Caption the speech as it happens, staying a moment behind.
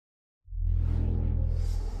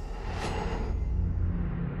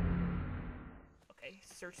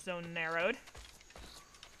search zone narrowed.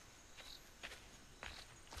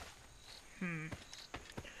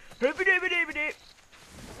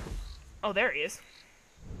 Oh, there he is.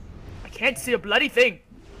 I can't see a bloody thing.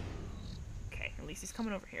 Okay, at least he's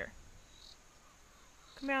coming over here.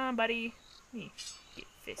 Come on, buddy. Me, get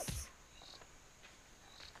fists.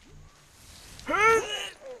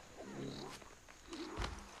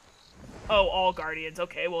 Oh, all guardians.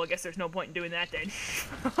 Okay, well, I guess there's no point in doing that then.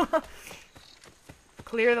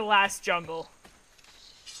 Clear the last jungle.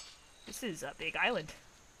 This is a big island.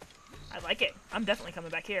 I like it. I'm definitely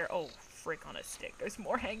coming back here. Oh, frick on a stick. There's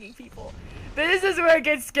more hanging people. This is where it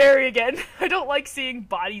gets scary again. I don't like seeing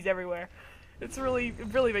bodies everywhere. It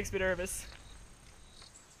really makes me nervous.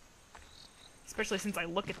 Especially since I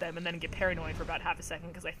look at them and then get paranoid for about half a second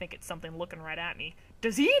because I think it's something looking right at me.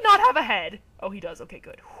 Does he not have a head? Oh, he does. Okay,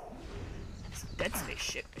 good. That's Dead Space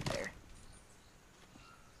shit right there.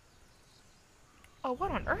 Oh,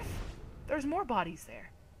 what on earth? There's more bodies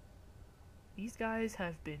there. These guys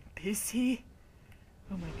have been busy.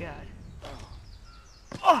 Oh my god.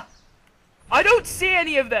 Oh! I don't see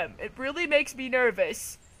any of them! It really makes me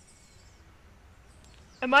nervous.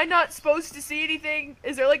 Am I not supposed to see anything?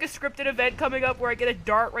 Is there like a scripted event coming up where I get a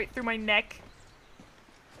dart right through my neck?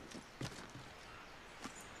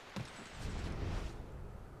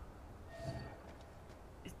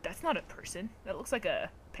 That's not a person. That looks like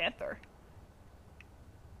a panther.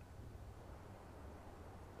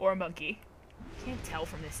 Or a monkey. Can't tell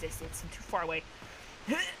from this distance. I'm too far away.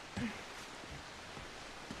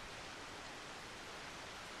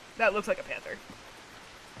 That looks like a panther.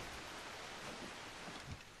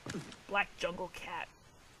 Black jungle cat.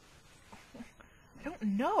 I don't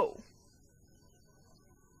know.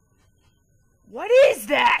 What is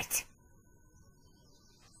that?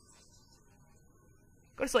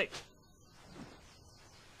 Go to sleep.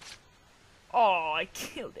 Oh, I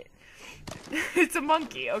killed it. It's a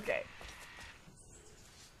monkey, okay.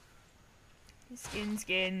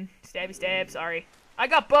 Skin, stabby stab, sorry. I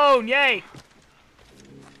got bone, yay!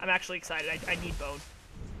 I'm actually excited, I need bone.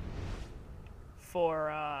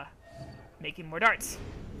 For, making more darts.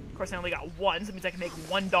 Of course, I only got one, so it means I can make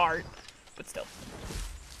one dart. But still.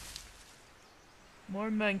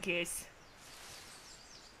 More monkeys.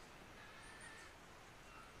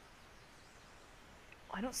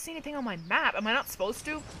 I don't see anything on my map. Am I not supposed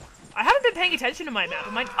to? I haven't been paying attention to my map.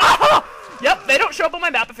 Am I? Oh! Yep, they don't show up on my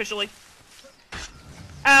map officially.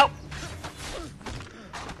 Ow.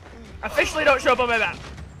 Officially don't show up on my map.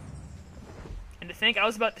 And to think I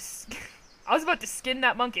was about to skin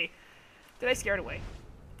that monkey. Did I scare it away?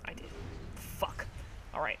 I did. Fuck.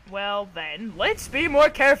 Alright, well then, let's be more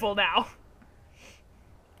careful now.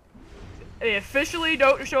 They officially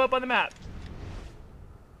don't show up on the map.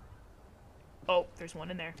 Oh, there's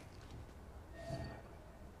one in there.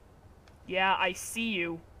 Yeah, I see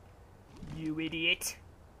you. You idiot.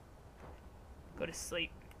 Go to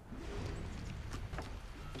sleep.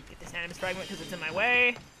 Get this animus fragment because it's in my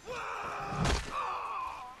way.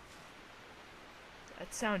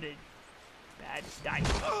 That sounded bad. Die.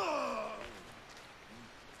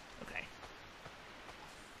 Okay.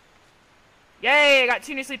 Yay! I got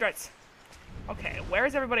 2 new sleep darts. Okay,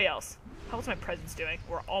 where's everybody else? How's my presence doing?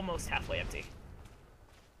 We're almost halfway empty.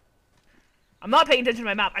 I'm not paying attention to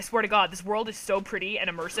my map. I swear to God, this world is so pretty and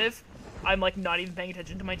immersive. I'm like not even paying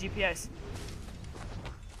attention to my GPS.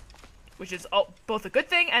 Which is both a good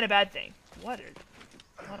thing and a bad thing. What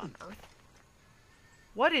on earth?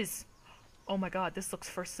 What is... Oh my god, this looks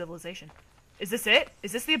first civilization. Is this it?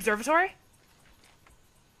 Is this the observatory?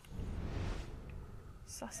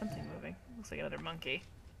 Saw something moving. Looks like another monkey.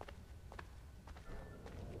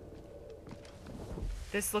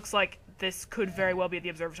 This looks like this could very well be the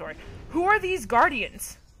observatory. Who are these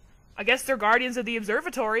guardians? I guess they're guardians of the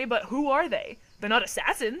observatory, but who are they? They're not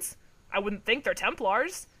assassins. I wouldn't think they're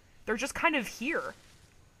Templars. They're just kind of here.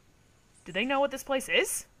 Do they know what this place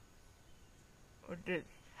is? Or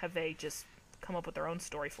have they just come up with their own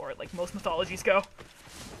story for it, like most mythologies go?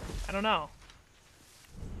 I don't know.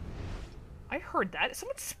 I heard that. Is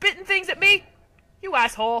someone spitting things at me? You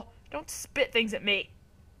asshole. Don't spit things at me.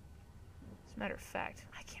 As a matter of fact,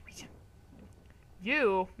 I can't reach him.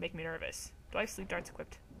 You make me nervous. Do I have sleep darts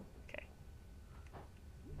equipped? Okay.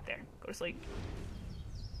 There. Go to sleep.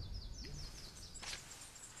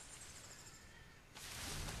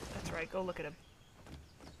 That's right. Go look at him.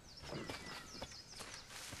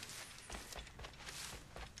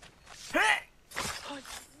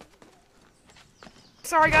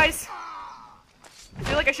 Sorry, guys. I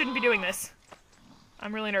feel like I shouldn't be doing this.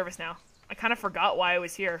 I'm really nervous now. I kind of forgot why I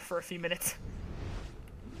was here for a few minutes.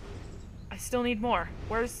 I still need more.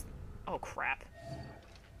 Where's... Oh, crap.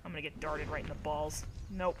 I'm gonna get darted right in the balls.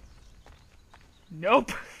 Nope.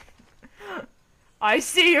 Nope. I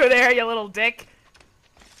see you there, you little dick.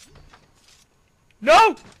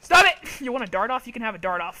 No! Stop it! You want a dart off? You can have a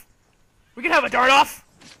dart off. We can have a dart off!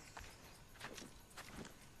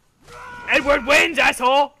 Edward wins,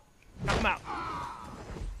 asshole! Knock him out.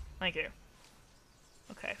 Thank you.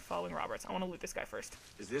 Okay, following Roberts. I want to loot this guy first.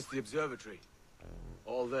 Is this the observatory?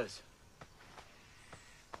 All this?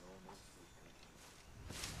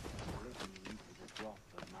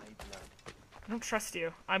 I don't trust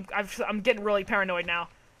you. I'm getting really paranoid now.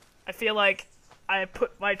 I feel like I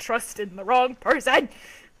put my trust in the wrong person.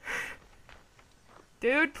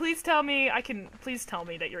 Dude, please tell me please tell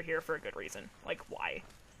me that you're here for a good reason. Like, why?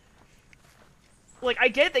 Like, I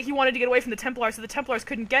get that he wanted to get away from the Templars so the Templars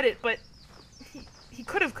couldn't get it, but he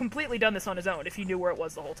could have completely done this on his own if he knew where it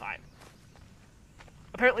was the whole time.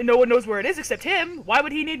 Apparently no one knows where it is except him. Why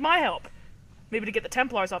would he need my help? Maybe to get the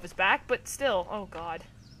Templars off his back, but still. Oh, God.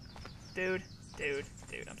 Dude,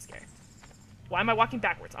 I'm scared. Why am I walking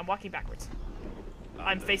backwards? I'm walking backwards.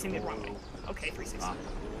 I'm facing the wrong way. Okay, 360.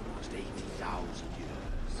 Almost 80,000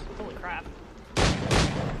 years. Holy crap.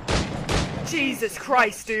 Jesus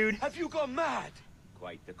Christ, dude. Have you gone mad?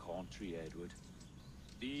 Quite the contrary, Edward.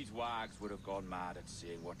 These wags would have gone mad at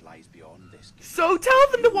seeing what lies beyond this. So tell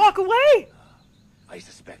them to walk away! I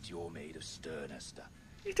suspect you're made of sterner stuff.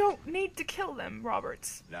 You don't need to kill them,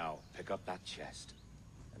 Roberts. Now, pick up that chest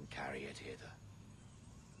and carry it hither.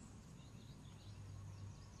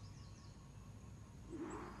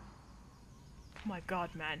 Oh my God,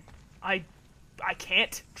 man. I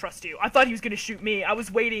can't trust you. I thought he was gonna shoot me. I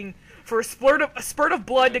was waiting for a spurt of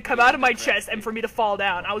blood to come out of my chest and for me to fall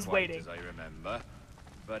down. I was waiting. As I remember,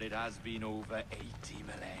 but it has been over 80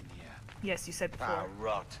 millennia. Yes, you said before. Ah,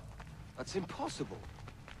 rot. That's impossible.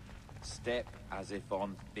 Step as if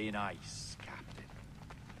on thin ice, Captain.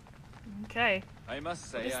 Okay. I must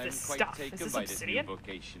say, What is I'm this quite stuff? taken Is this by this new obsidian?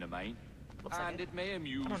 vocation of mine. Looks like And it. it may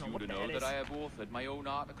amuse I don't know you what to the know hell it that is. I have authored my own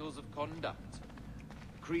articles of conduct.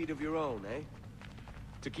 Creed of your own, eh?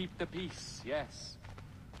 To keep the peace, yes.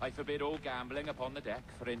 I forbid all gambling upon the deck,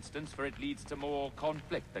 for instance, for it leads to more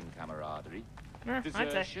conflict than camaraderie. I'd say.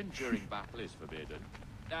 Desertion during battle is forbidden.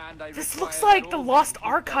 And I This require looks that like the all Lost men keep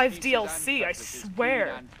their Archive pieces DLC, and I cutlasses swear.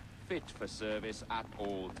 clean and fit for service at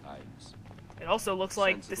all times. It also looks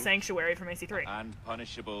like the Sensible. Sanctuary from AC3. And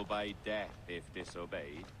punishable by death if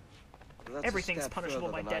disobeyed. Well, that's a Everything's step punishable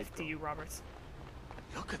further by than death I've to gone. you, Roberts.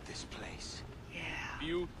 Look at this place. Yeah.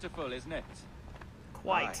 Beautiful, isn't it?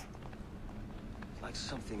 Quite. Aye. It's like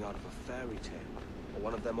something out of a fairy tale, or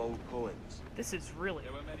one of them old poems. This is really...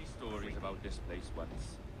 There were many stories about this place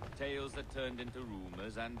once. Tales that turned into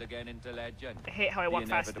rumors and again into legend. I hate how I The walk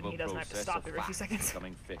fast and inevitable he doesn't have to process stop of every few facts seconds.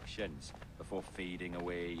 becoming fictions before fading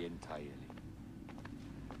away entirely.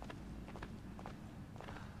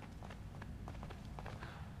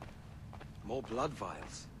 More blood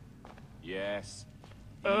vials. Yes.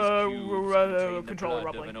 These Uh, cubes control contain the blood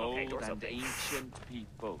rumbling. of an Okay, old door's and open. ancient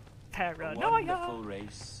people. A Paranoia. wonderful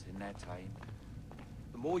race in their time.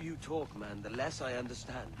 The more you talk, man, the less I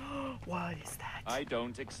understand. What is that? I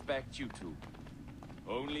don't expect you to.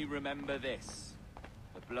 Only remember this.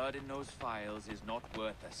 The blood in those files is not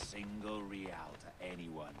worth a single real to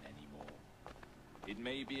anyone anymore. It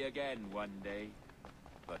may be again one day,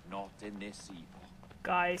 but not in this epoch.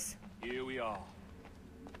 Guys. Here we are.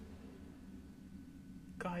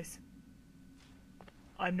 Guys.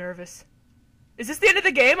 I'm nervous. Is this the end of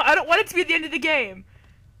the game? I don't want it to be the end of the game.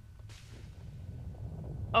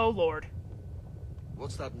 Oh, Lord.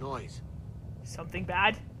 What's that noise? Something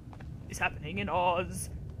bad is happening in Oz.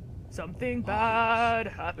 Something bad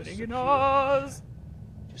happening in Oz.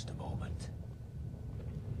 Just a moment.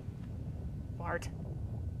 Bart.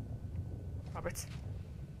 Roberts.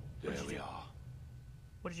 There we are.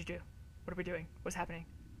 What did you do? What are we doing? What's happening?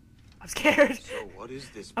 I'm scared. So what is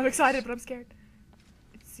this I'm place? excited, but I'm scared.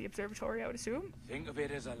 It's the observatory, I would assume. Think of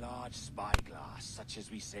it as a large spyglass, such as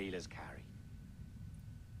we sailors carry.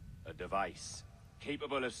 A device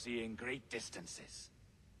capable of seeing great distances.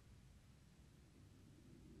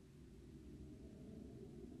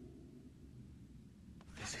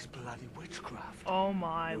 This is bloody witchcraft. Oh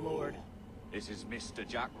my lord. This is Mr.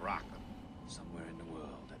 Jack Rackham, somewhere in the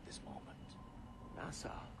world at this moment. NASA.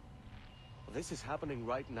 Well, this is happening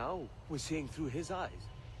right now. We're seeing through his eyes.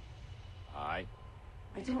 Aye.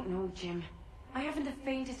 I don't know, Jim. I haven't the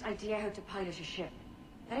faintest idea how to pilot a ship.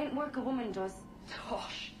 That ain't work a woman does.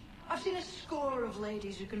 Gosh, I've seen a score of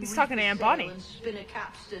ladies who can He's reef talking to a Anne sail Bonny. and spin a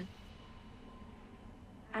capstan.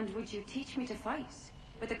 And would you teach me to fight?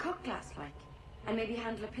 With a cut glass, like? And maybe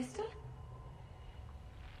handle a pistol?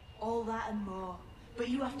 All that and more. but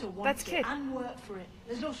you have to want That's it Kid. and work for it.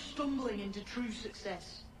 There's no stumbling into true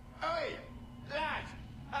success. Hey, lad,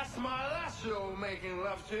 that's my lasso making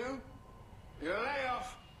love to. You lay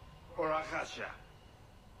off, or I'll catch ya.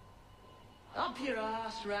 Up your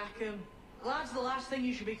ass, Rackham. Lad's the last thing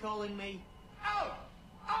you should be calling me. Oh,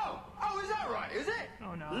 is that right, is it?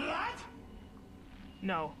 Oh no. Lad?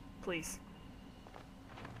 No, please.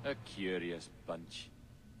 A curious bunch.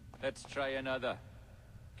 Let's try another.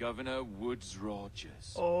 Governor Woods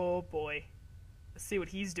Rogers. Oh boy. Let's see what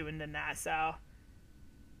he's doing to Nassau.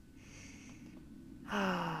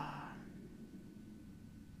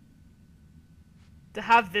 To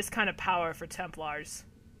have this kind of power for Templars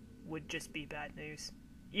would just be bad news.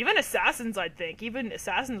 Even assassins, I'd think. Even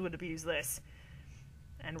assassins would abuse this.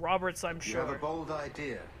 And Roberts, I'm You have a sure. bold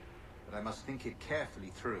idea, but I must think it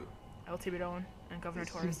carefully through. El Tibidon and Governor A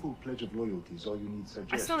Torres. simple pledge of loyalty is all you need to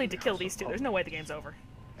I still need to kill these two. There's no way the game's over.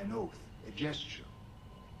 An oath, a gesture,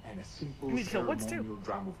 and a simple You need to kill Woods, too. ceremonial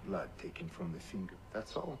dram of blood taken from the finger.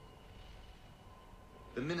 That's all.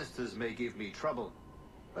 The ministers may give me trouble,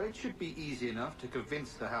 but it should be easy enough to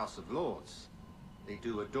convince the House of Lords. They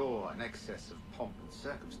do adore an excess of pomp and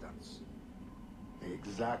circumstance.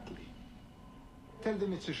 Exactly. Tell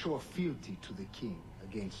them it's a show of fealty to the king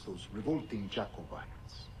against those revolting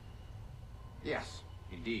Jacobites. Yes,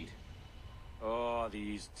 indeed. Oh,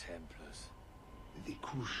 these Templars. The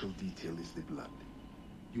crucial detail is the blood.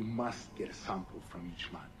 You must get a sample from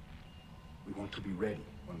each man. We want to be ready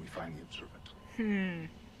when we find the observatory.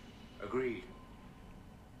 Agreed.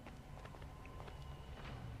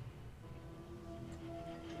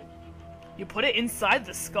 You put it inside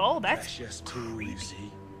the skull? That's Precious tool, you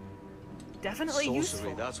see. definitely Sorcery,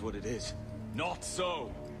 useful. that's what it is. Not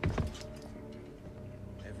so!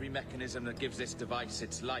 Every mechanism that gives this device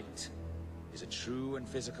its light is a true and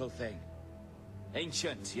physical thing.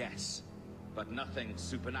 Ancient, yes, but nothing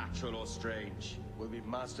supernatural or strange. We'll be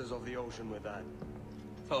masters of the ocean with that.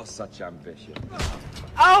 Oh, such ambition.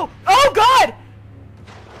 Oh! Oh god!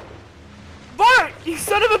 Bart! You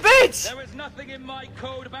son of a bitch! There was nothing in my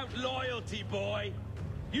code about loyalty, boy.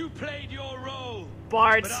 You played your role.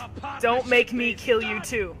 Bart, But our partnership don't make me is kill you done.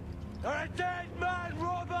 too. You're a dead man,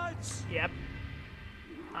 Roberts! Yep.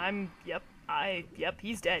 Yep,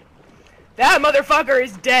 he's dead. That motherfucker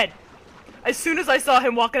is dead! As soon as I saw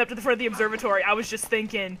him walking up to the front of the observatory, I was just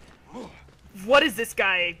thinking, what is this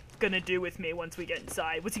guy gonna do with me once we get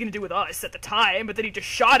inside? What's he gonna do with us at the time? But then he just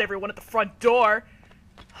shot everyone at the front door.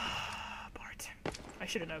 Bart. I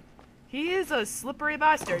should've known. He is a slippery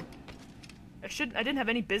bastard. I didn't have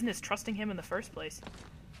any business trusting him in the first place.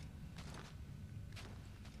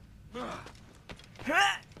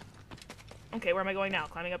 Okay, where am I going now?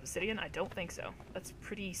 Climbing up Obsidian? I don't think so. That's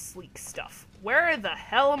pretty sleek stuff. Where the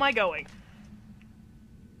hell am I going?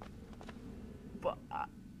 But,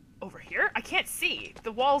 over here? I can't see.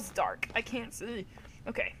 The wall's dark. I can't see.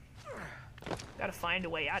 Okay. Gotta find a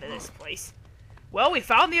way out of this place. Well, we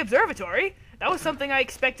found the observatory. That was something I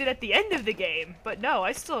expected at the end of the game. But no,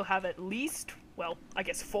 I still have at least, well, I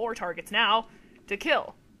guess 4 targets now to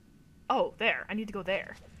kill. Oh, there. I need to go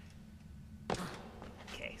there.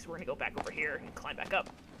 Okay, so we're gonna go back over here and climb back up.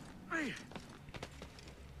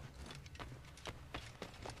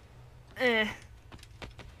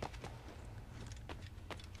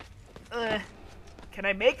 Can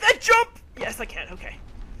I make that jump? Yes, I can. Okay.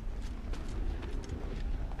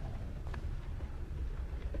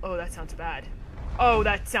 Oh, that sounds bad. Oh,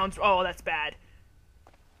 that's bad.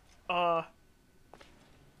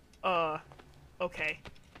 Okay.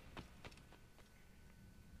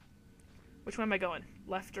 Which way am I going?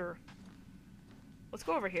 Left or... Let's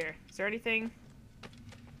go over here. Is there anything...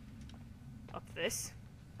 up this?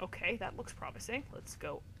 Okay, that looks promising. Let's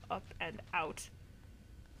go up and out.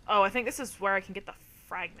 Oh, I think this is where I can get the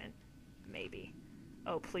fragment. Maybe.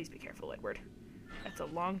 Oh, please be careful, Edward. That's a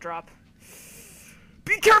long drop.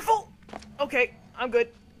 Be careful! Okay, I'm good.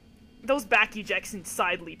 Those back ejects and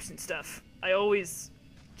side leaps and stuff. I always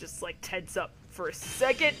just, like, tense up for a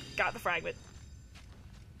second. Got the fragment.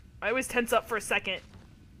 I always tense up for a second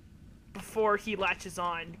before he latches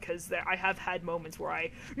on, because I have had moments where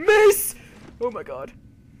I miss! Oh my god.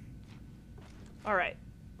 Alright.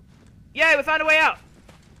 Yay, we found a way out!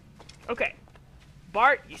 Okay.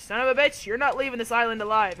 Bart, you son of a bitch, you're not leaving this island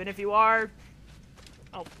alive, and if you are,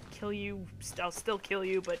 I'll kill you. I'll still kill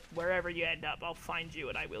you, but wherever you end up, I'll find you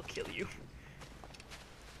and I will kill you.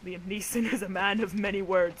 Liam Neeson is a man of many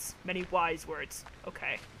words. Many wise words.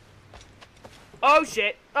 Okay. Oh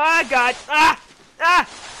shit! Ah, god! Ah! Ah!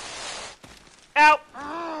 Ow!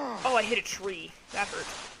 Oh, I hit a tree. That hurt.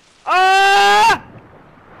 Ah!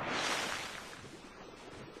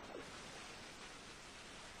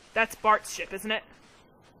 That's Bart's ship, isn't it?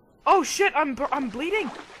 Oh shit, I'm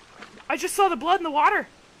bleeding. I just saw the blood in the water.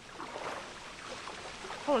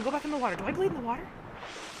 Hold on, go back in the water. Do I bleed in the water?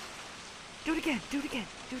 Do it again, do it again,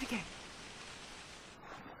 do it again.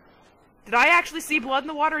 Did I actually see blood in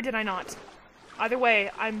the water or did I not? Either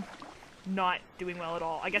way, I'm not doing well at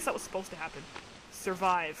all. I guess that was supposed to happen.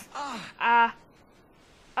 Survive.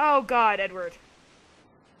 Oh god, Edward.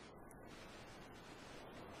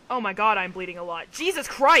 Oh my god, I'm bleeding a lot. Jesus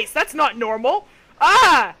Christ, that's not normal!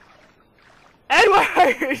 Ah!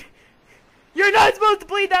 Edward! You're not supposed to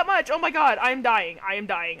bleed that much! Oh my god, I am dying. I am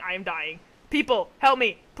dying. I am dying. People, help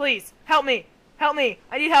me. Please, help me. Help me.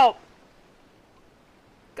 I need help.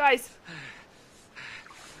 Guys.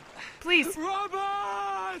 Please.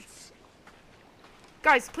 Robert!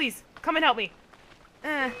 Guys, please, come and help me.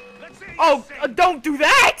 Oh, don't do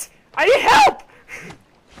that! I need help!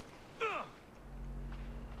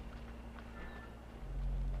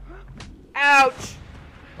 Ouch!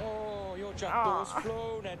 Oh, your jackdaw's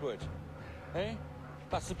flown, Edward. Eh?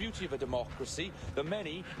 That's the beauty of a democracy. The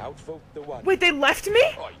many outvote the one. Wait, they left me?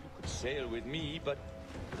 Oh, you could sail with me, but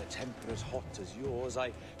with a temper as hot as yours,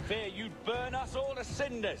 I fear you'd burn us all to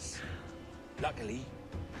cinders. Luckily,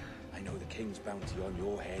 I know the king's bounty on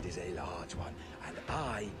your head is a large one, and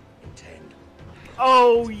I intend...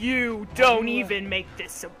 Oh, you don't even make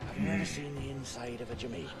this so... Have you ever seen the inside of a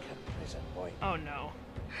Jamaican prison, boy? Oh, no.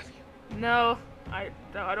 No, I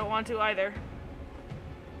don't want to either.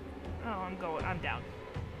 Oh, I'm down.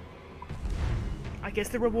 I guess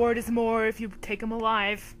the reward is more if you take him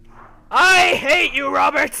alive. I hate you,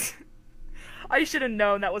 Robert! I should have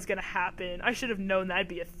known that was gonna happen. I should have known that'd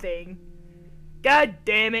be a thing. God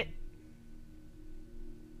damn it.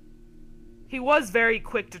 He was very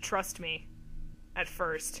quick to trust me. At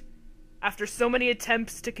first. After so many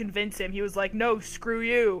attempts to convince him, he was like, no, screw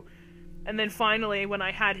you. And then finally, when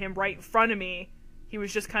I had him right in front of me, he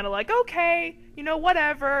was just kind of like, okay, you know,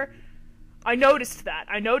 whatever. I noticed that.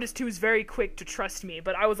 I noticed he was very quick to trust me,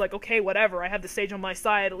 but I was like, okay, whatever. I have the sage on my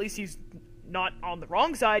side. At least he's not on the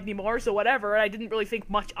wrong side anymore, so whatever. And I didn't really think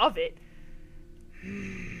much of it.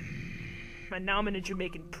 And now I'm in a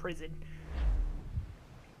Jamaican prison.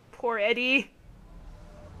 Poor Eddie.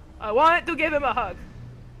 I want to give him a hug.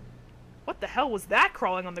 What the hell was that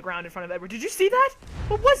crawling on the ground in front of Edward? Did you see that?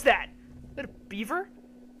 What was that? Is that a beaver?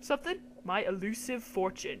 Something? My elusive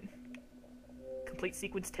fortune. Complete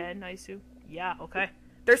sequence 10, I assume? Yeah, okay.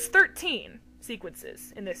 There's 13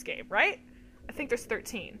 sequences in this game, right? I think there's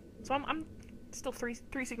 13. So I'm still three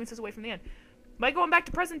sequences away from the end. Am I going back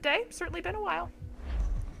to present day? Certainly been a while.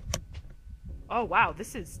 Oh wow,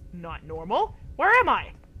 this is not normal. Where am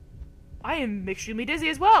I? I am extremely dizzy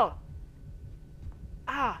as well.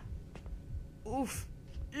 Ah. Oof.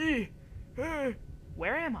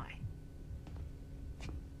 Where am I?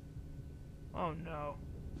 Oh no.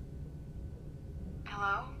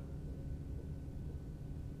 Hello?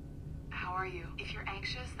 How are you? If you're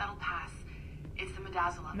anxious, that'll pass. It's the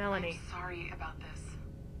Midazolam. Melanie. I'm sorry about this,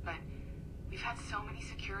 but we've had so many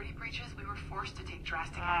security breaches, we were forced to take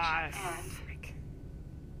drastic action, and freak.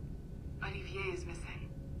 Olivier is missing.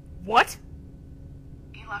 What?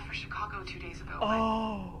 He left for Chicago 2 days ago,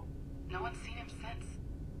 Oh. but no one's seen him since.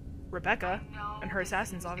 Rebecca No, and her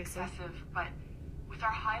assassins, obviously. Excessive, but with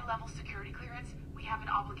our high-level security clearance, we have an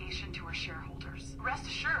obligation to our shareholders. Rest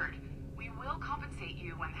assured, we will compensate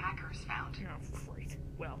you when the hacker is found. Oh, great.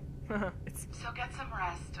 Well, it's So get some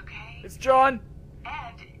rest, okay? John.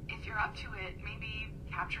 And if you're up to it, maybe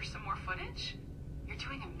capture some more footage? You're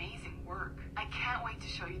doing amazing work. I can't wait to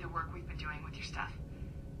show you the work we've been doing with your stuff.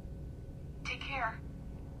 Take care.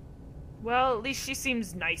 Well, at least she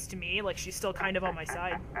seems nice to me, like she's still kind of on my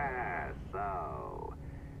side. So,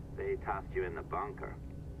 they tossed you in the bunker.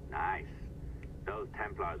 Nice. Those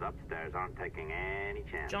Templars upstairs aren't taking any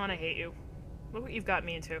chances. John, I hate you. Look what you've got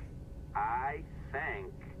me into. I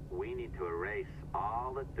think we need to erase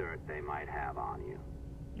all the dirt they might have on you.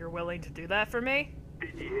 You're willing to do that for me?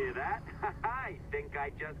 Did you hear that? I think I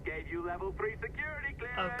just gave you level 3 security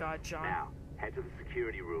clearance. Oh god, John. Now, head to the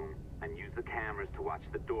security room and use the cameras to watch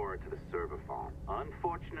the door to the server farm.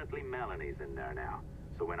 Unfortunately, Melanie's in there now,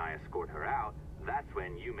 so when I escort her out, that's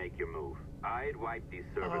when you make your move. I'd wipe these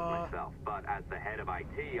servers myself, but as the head of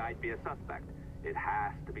IT, I'd be a suspect. It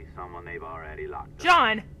has to be someone they've already locked up.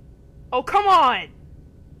 John! Oh, come on!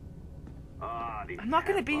 Oh, I'm not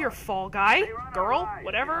gonna be your fall guy, girl,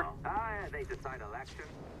 whatever. You know. They decide election.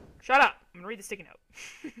 Shut up! I'm gonna read the sticky note.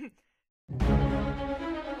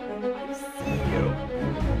 I see you!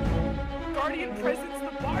 Guardian presence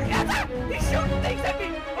the bar. Yes! He's shooting things at me!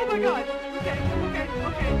 Oh my god! Okay.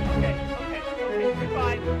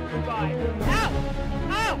 Goodbye. Goodbye. Ow!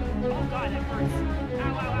 Ow! Oh god, that hurts.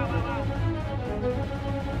 Ow, ow, ow,